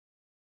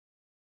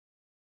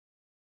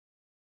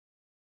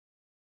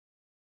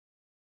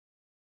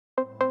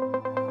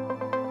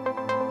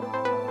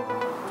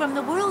From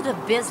the world of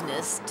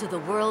business to the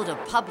world of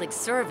public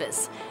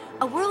service,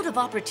 a world of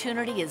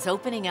opportunity is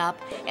opening up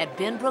at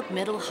Benbrook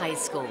Middle High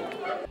School.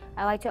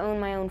 I like to own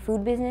my own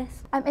food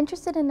business. I'm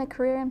interested in a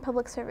career in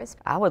public service.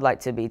 I would like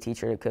to be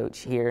teacher to coach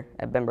here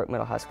at Benbrook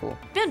Middle High School.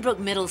 Benbrook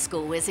Middle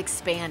School is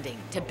expanding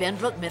to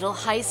Benbrook Middle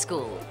High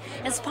School.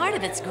 As part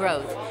of its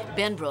growth,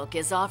 Benbrook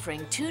is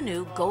offering 2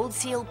 new Gold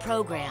Seal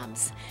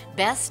programs,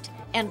 Best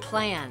and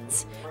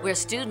Plans, where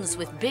students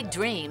with big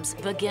dreams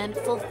begin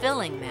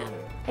fulfilling them.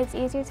 It's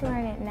easier to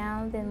learn it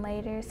now than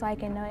later, so I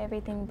can know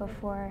everything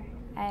before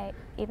I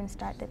even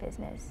start the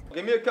business.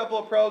 Give me a couple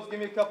of pros, give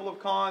me a couple of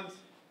cons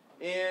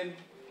in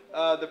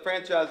the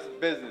franchise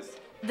business.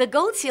 The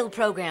Gold Seal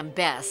program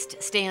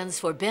BEST stands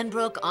for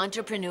Benbrook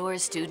Entrepreneur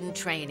Student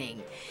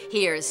Training.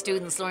 Here,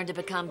 students learn to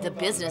become the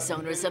business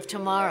owners of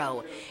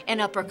tomorrow,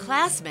 and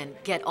upperclassmen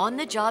get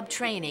on-the-job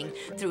training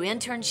through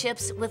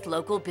internships with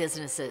local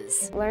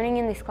businesses. Learning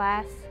in this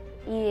class,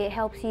 it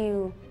helps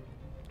you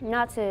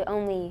not to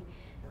only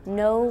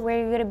know where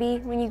you're going to be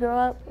when you grow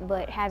up,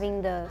 but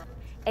having the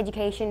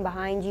education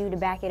behind you to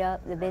back it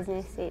up, the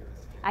business,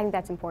 I think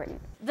that's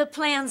important. The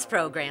PLANS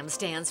program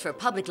stands for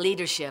Public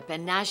Leadership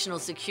and National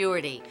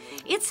Security.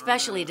 It's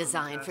specially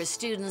designed for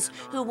students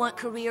who want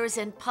careers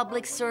in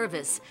public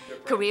service,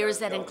 careers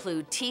that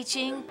include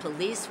teaching,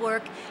 police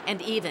work,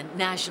 and even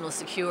national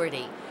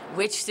security,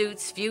 which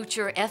suits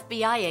future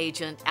FBI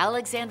agent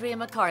Alexandria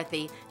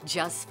McCarthy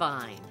just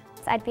fine.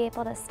 I'd be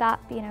able to stop,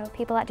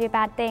 people that do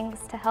bad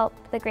things to help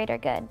the greater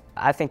good.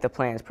 I think the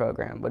PLANS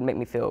program would make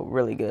me feel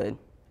really good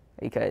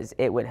because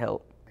it would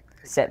help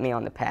set me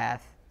on the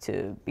path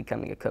to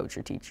becoming a coach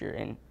or teacher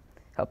and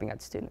helping out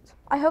the students.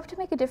 I hope to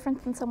make a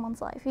difference in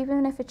someone's life,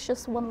 even if it's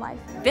just one life.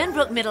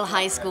 Benbrook Middle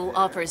High School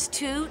offers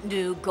 2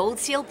 new Gold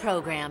Seal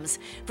programs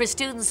for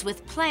students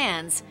with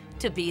plans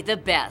to be the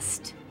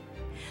best.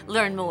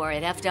 Learn more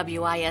at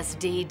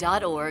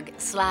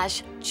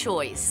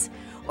fwisd.org/choice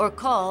or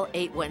call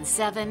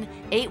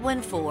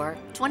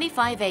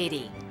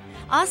 817-814-2580.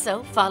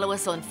 Also, follow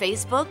us on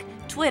Facebook,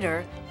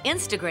 Twitter,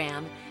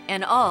 Instagram,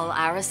 and all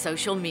our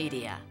social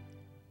media.